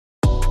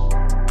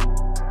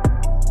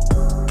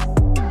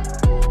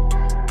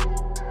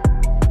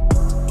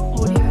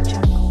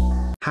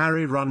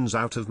Harry runs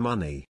out of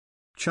money.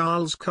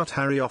 Charles cut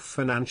Harry off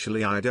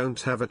financially. I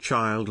don't have a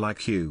child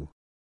like you.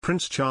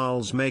 Prince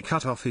Charles may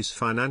cut off his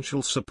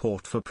financial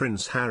support for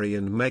Prince Harry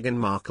and Meghan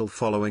Markle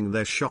following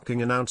their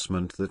shocking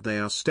announcement that they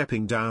are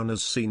stepping down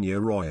as senior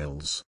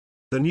royals.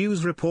 The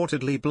news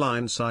reportedly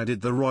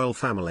blindsided the royal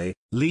family,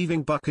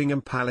 leaving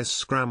Buckingham Palace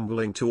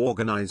scrambling to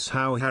organize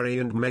how Harry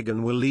and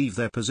Meghan will leave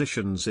their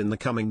positions in the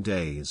coming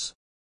days.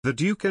 The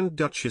Duke and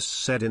Duchess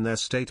said in their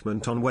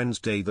statement on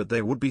Wednesday that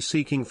they would be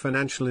seeking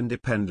financial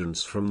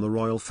independence from the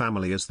royal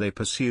family as they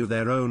pursue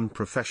their own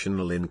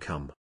professional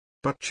income.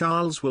 But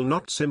Charles will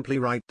not simply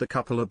write the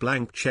couple a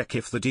blank check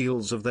if the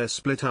deals of their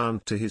split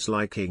aren't to his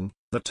liking,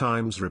 The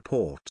Times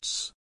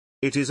reports.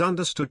 It is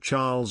understood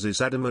Charles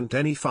is adamant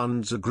any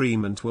funds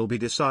agreement will be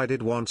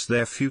decided once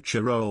their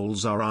future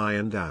roles are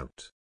ironed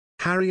out.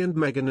 Harry and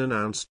Meghan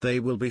announced they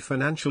will be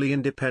financially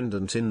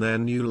independent in their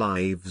new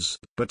lives,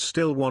 but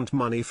still want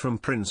money from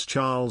Prince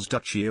Charles'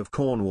 Duchy of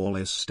Cornwall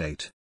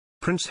estate.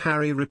 Prince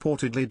Harry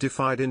reportedly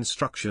defied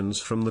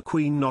instructions from the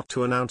Queen not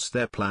to announce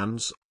their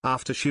plans,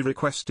 after she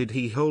requested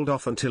he hold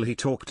off until he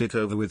talked it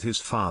over with his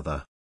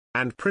father.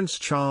 And Prince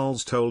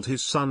Charles told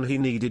his son he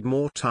needed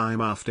more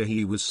time after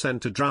he was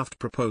sent a draft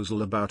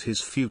proposal about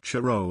his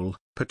future role,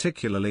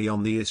 particularly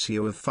on the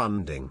issue of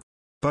funding.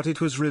 But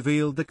it was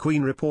revealed the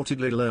Queen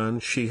reportedly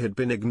learned she had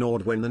been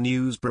ignored when the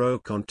news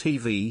broke on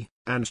TV,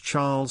 and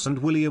Charles and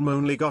William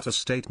only got a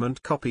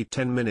statement copied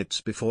 10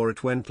 minutes before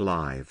it went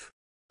live.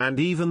 And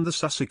even the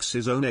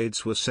Sussexes' own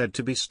aides were said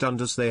to be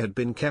stunned as they had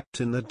been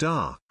kept in the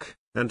dark,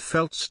 and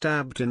felt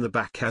stabbed in the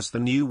back as the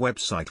new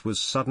website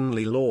was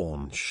suddenly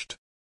launched.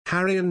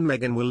 Harry and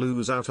Meghan will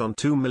lose out on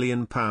 £2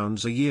 million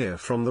a year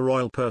from the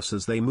royal purse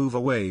as they move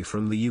away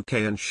from the UK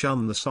and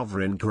shun the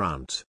sovereign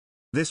grant.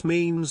 This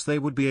means they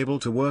would be able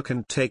to work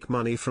and take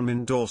money from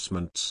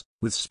endorsements,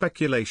 with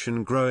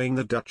speculation growing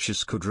the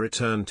Duchess could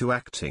return to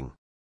acting.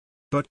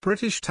 But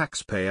British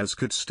taxpayers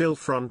could still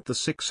front the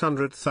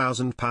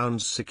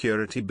 £600,000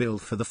 security bill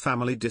for the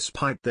family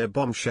despite their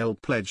bombshell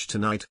pledge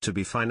tonight to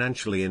be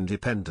financially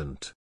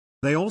independent.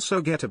 They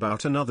also get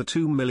about another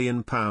 £2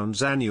 million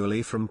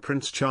annually from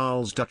Prince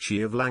Charles'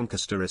 Duchy of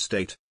Lancaster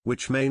estate,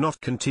 which may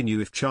not continue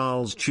if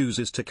Charles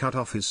chooses to cut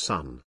off his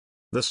son.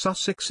 The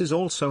Sussexes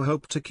also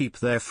hope to keep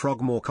their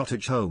Frogmore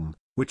Cottage home,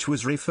 which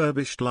was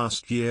refurbished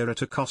last year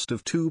at a cost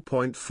of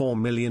 £2.4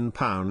 million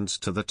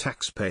to the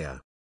taxpayer.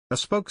 A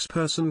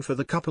spokesperson for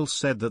the couple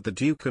said that the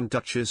Duke and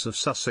Duchess of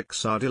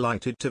Sussex are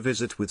delighted to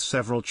visit with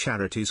several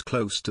charities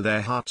close to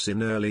their hearts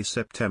in early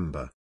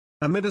September.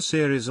 Amid a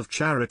series of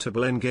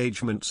charitable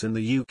engagements in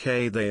the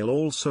UK, they'll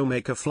also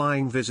make a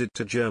flying visit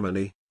to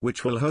Germany,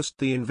 which will host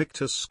the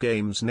Invictus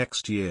Games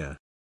next year.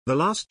 The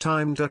last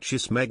time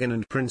Duchess Meghan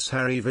and Prince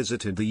Harry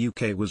visited the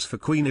UK was for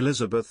Queen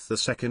Elizabeth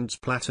II's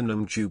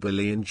Platinum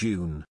Jubilee in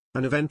June,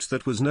 an event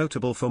that was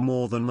notable for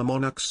more than the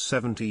monarch's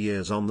 70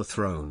 years on the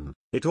throne.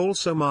 It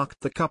also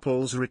marked the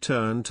couple's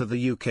return to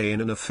the UK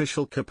in an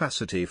official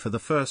capacity for the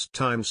first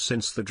time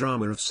since the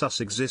drama of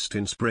Sussex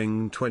in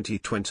spring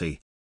 2020.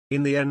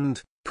 In the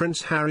end,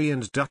 Prince Harry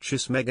and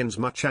Duchess Meghan's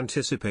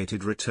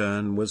much-anticipated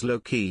return was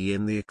low-key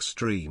in the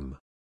extreme.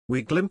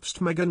 We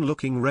glimpsed Meghan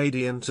looking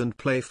radiant and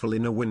playful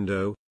in a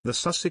window. The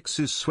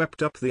Sussexes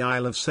swept up the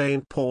aisle of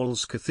St.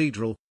 Paul's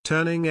Cathedral,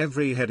 turning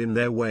every head in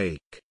their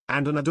wake,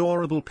 and an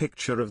adorable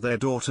picture of their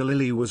daughter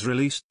Lily was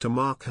released to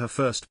mark her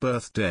first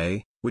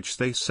birthday, which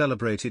they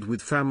celebrated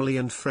with family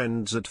and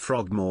friends at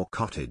Frogmore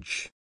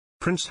Cottage.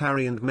 Prince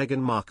Harry and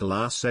Meghan Markle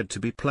are said to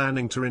be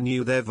planning to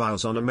renew their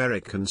vows on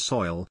American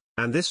soil,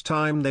 and this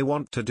time they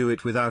want to do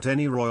it without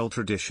any royal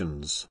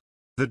traditions.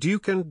 The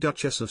Duke and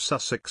Duchess of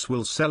Sussex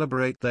will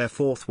celebrate their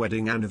 4th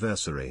wedding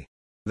anniversary.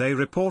 They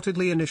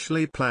reportedly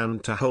initially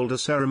planned to hold a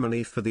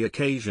ceremony for the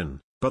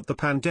occasion, but the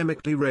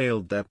pandemic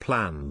derailed their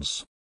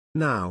plans.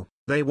 Now,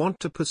 they want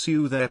to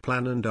pursue their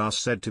plan and are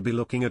said to be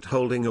looking at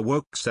holding a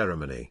woke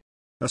ceremony.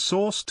 A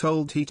source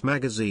told Heat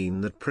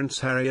magazine that Prince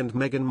Harry and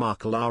Meghan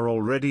Markle are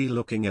already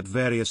looking at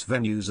various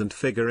venues and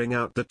figuring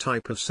out the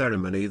type of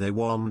ceremony they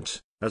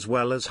want, as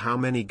well as how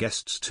many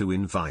guests to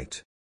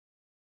invite.